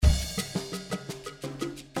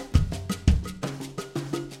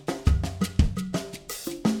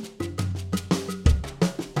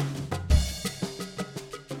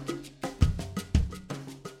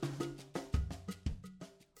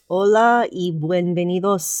Hola y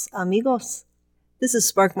bienvenidos, amigos. This is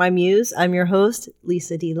Spark My Muse. I'm your host,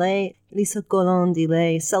 Lisa DeLay, Lisa Colon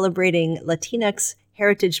DeLay, celebrating Latinx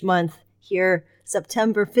Heritage Month here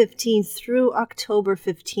September 15th through October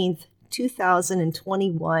 15th,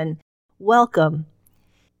 2021. Welcome.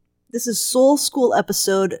 This is Soul School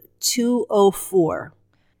episode 204,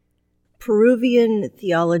 Peruvian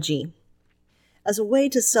Theology. As a way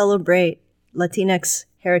to celebrate Latinx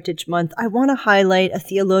Heritage Month, I want to highlight a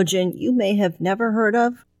theologian you may have never heard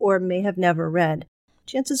of or may have never read.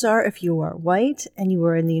 Chances are, if you are white and you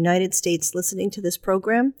are in the United States listening to this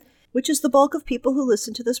program, which is the bulk of people who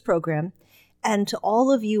listen to this program, and to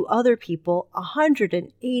all of you other people,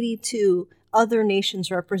 182 other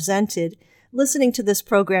nations represented listening to this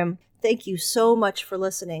program, thank you so much for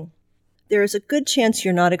listening. There is a good chance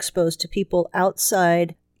you're not exposed to people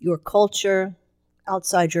outside your culture,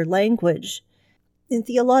 outside your language, in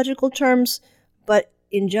theological terms, but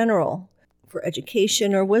in general, for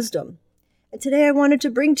education or wisdom. And today I wanted to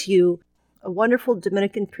bring to you a wonderful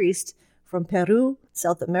Dominican priest from Peru,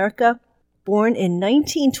 South America, born in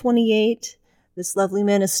 1928. This lovely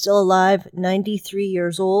man is still alive, 93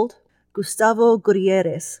 years old, Gustavo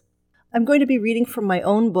Gutierrez. I'm going to be reading from my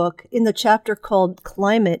own book in the chapter called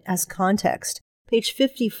Climate as Context, page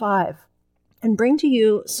 55, and bring to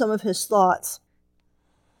you some of his thoughts.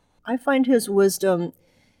 I find his wisdom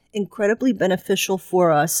incredibly beneficial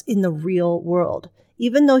for us in the real world.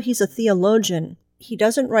 Even though he's a theologian, he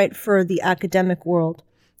doesn't write for the academic world.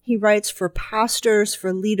 He writes for pastors,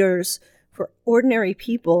 for leaders, for ordinary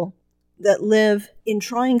people that live in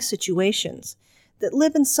trying situations, that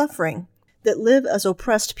live in suffering, that live as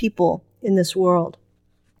oppressed people in this world.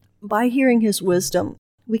 By hearing his wisdom,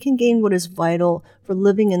 we can gain what is vital for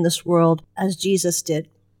living in this world as Jesus did.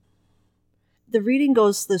 The reading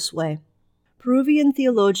goes this way. Peruvian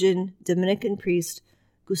theologian, Dominican priest,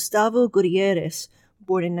 Gustavo Gutierrez,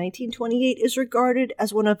 born in 1928, is regarded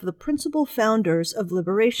as one of the principal founders of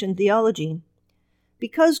liberation theology.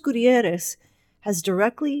 Because Gutierrez has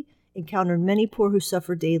directly encountered many poor who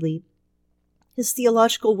suffer daily, his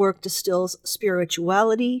theological work distills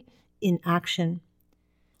spirituality in action.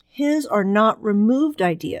 His are not removed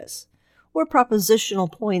ideas or propositional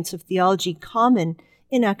points of theology common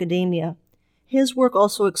in academia. His work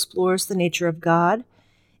also explores the nature of God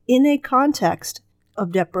in a context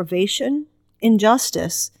of deprivation,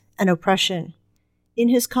 injustice, and oppression. In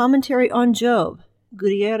his commentary on Job,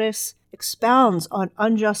 Gutierrez expounds on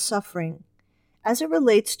unjust suffering as it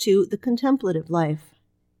relates to the contemplative life.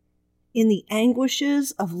 In the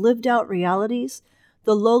anguishes of lived-out realities,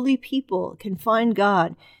 the lowly people can find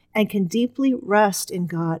God and can deeply rest in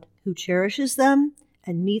God, who cherishes them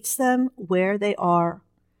and meets them where they are.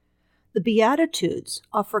 The Beatitudes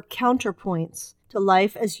offer counterpoints to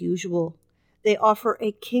life as usual. They offer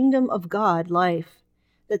a kingdom of God life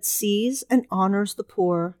that sees and honors the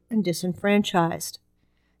poor and disenfranchised.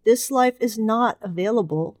 This life is not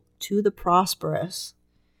available to the prosperous.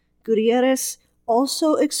 Gutierrez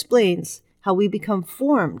also explains how we become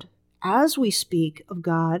formed as we speak of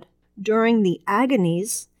God during the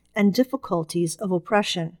agonies and difficulties of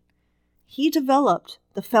oppression. He developed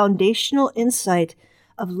the foundational insight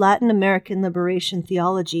of Latin American liberation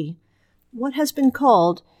theology, what has been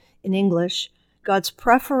called, in English, God's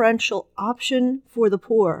preferential option for the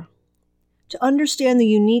poor. To understand the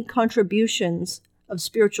unique contributions of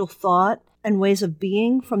spiritual thought and ways of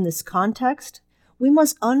being from this context, we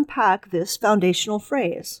must unpack this foundational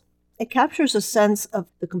phrase. It captures a sense of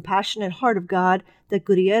the compassionate heart of God that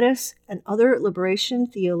Gutierrez and other liberation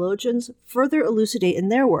theologians further elucidate in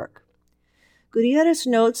their work. Gutierrez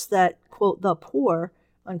notes that, quote, the poor,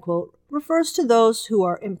 unquote, refers to those who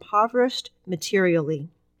are impoverished materially.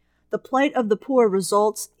 The plight of the poor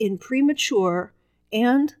results in premature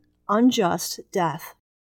and unjust death.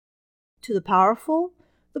 To the powerful,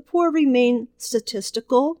 the poor remain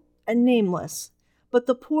statistical and nameless, but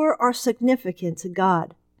the poor are significant to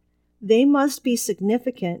God. They must be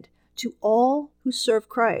significant to all who serve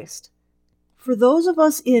Christ. For those of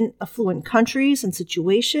us in affluent countries and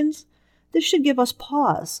situations, this should give us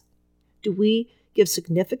pause. Do we give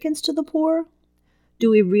significance to the poor? Do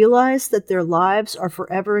we realize that their lives are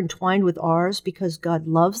forever entwined with ours because God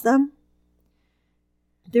loves them?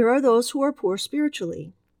 There are those who are poor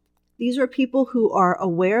spiritually. These are people who are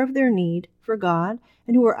aware of their need for God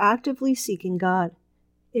and who are actively seeking God.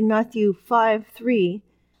 In Matthew 5:3,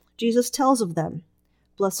 Jesus tells of them,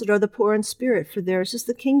 "Blessed are the poor in spirit, for theirs is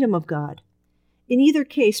the kingdom of God." In either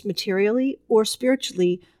case, materially or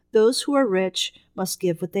spiritually, those who are rich must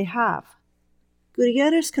give what they have.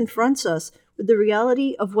 Gutierrez confronts us with the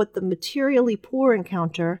reality of what the materially poor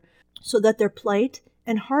encounter so that their plight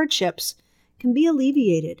and hardships can be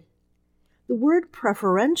alleviated. The word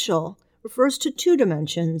preferential refers to two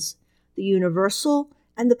dimensions, the universal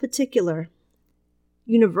and the particular.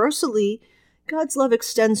 Universally, God's love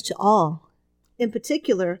extends to all. In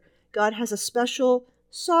particular, God has a special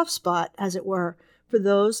soft spot, as it were, for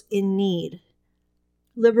those in need.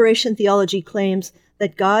 Liberation theology claims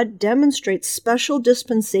that God demonstrates special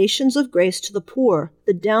dispensations of grace to the poor,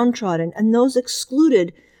 the downtrodden, and those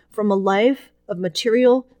excluded from a life of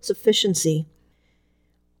material sufficiency.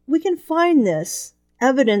 We can find this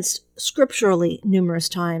evidenced scripturally numerous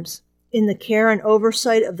times in the care and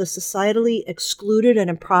oversight of the societally excluded and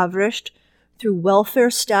impoverished through welfare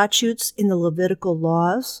statutes in the Levitical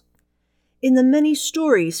laws, in the many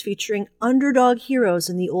stories featuring underdog heroes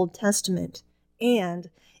in the Old Testament, and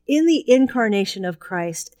in the incarnation of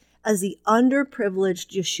Christ as the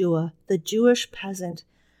underprivileged Yeshua, the Jewish peasant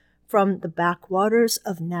from the backwaters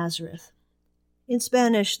of Nazareth. In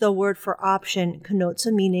Spanish, the word for option connotes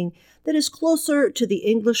a meaning that is closer to the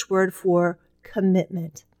English word for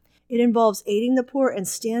commitment. It involves aiding the poor and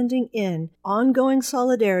standing in ongoing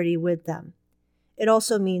solidarity with them. It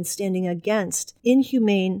also means standing against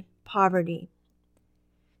inhumane poverty.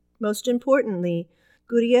 Most importantly,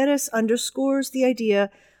 Gutierrez underscores the idea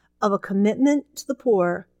of a commitment to the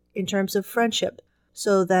poor in terms of friendship,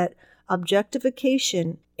 so that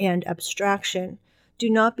objectification and abstraction do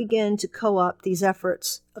not begin to co-opt these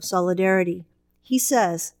efforts of solidarity. He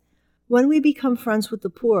says, when we become friends with the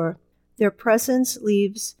poor, their presence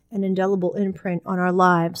leaves an indelible imprint on our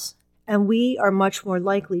lives, and we are much more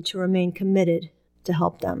likely to remain committed to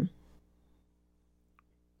help them.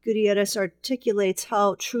 Gutierrez articulates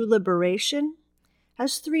how true liberation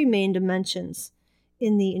has three main dimensions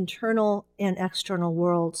in the internal and external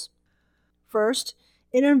worlds. First,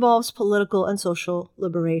 it involves political and social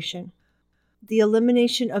liberation, the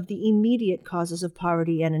elimination of the immediate causes of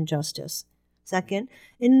poverty and injustice. Second,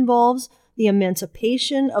 it involves the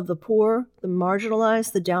emancipation of the poor, the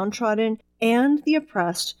marginalized, the downtrodden, and the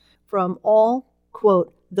oppressed from all,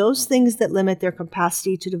 quote, those things that limit their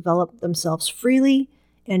capacity to develop themselves freely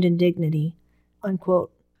and in dignity, unquote.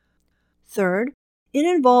 Third, it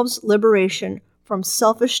involves liberation from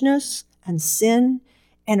selfishness and sin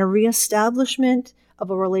and a reestablishment of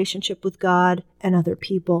a relationship with God and other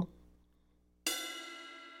people.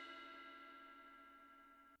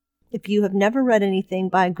 If you have never read anything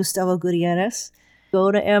by Gustavo Gutierrez,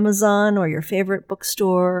 go to Amazon or your favorite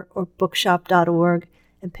bookstore or bookshop.org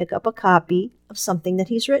and pick up a copy of something that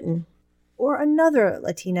he's written, or another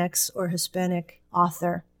Latinx or Hispanic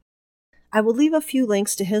author. I will leave a few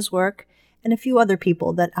links to his work and a few other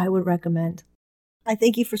people that I would recommend. I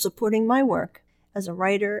thank you for supporting my work as a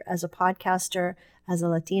writer, as a podcaster, as a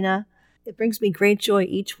Latina. It brings me great joy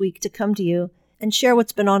each week to come to you and share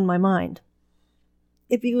what's been on my mind.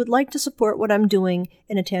 If you would like to support what I'm doing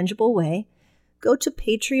in a tangible way, go to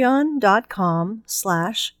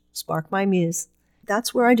patreon.com/sparkmymuse.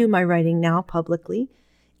 That's where I do my writing now publicly,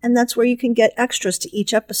 and that's where you can get extras to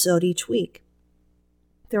each episode each week.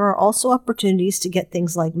 There are also opportunities to get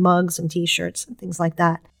things like mugs and t-shirts and things like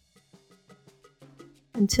that.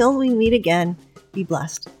 Until we meet again, be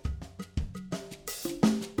blessed.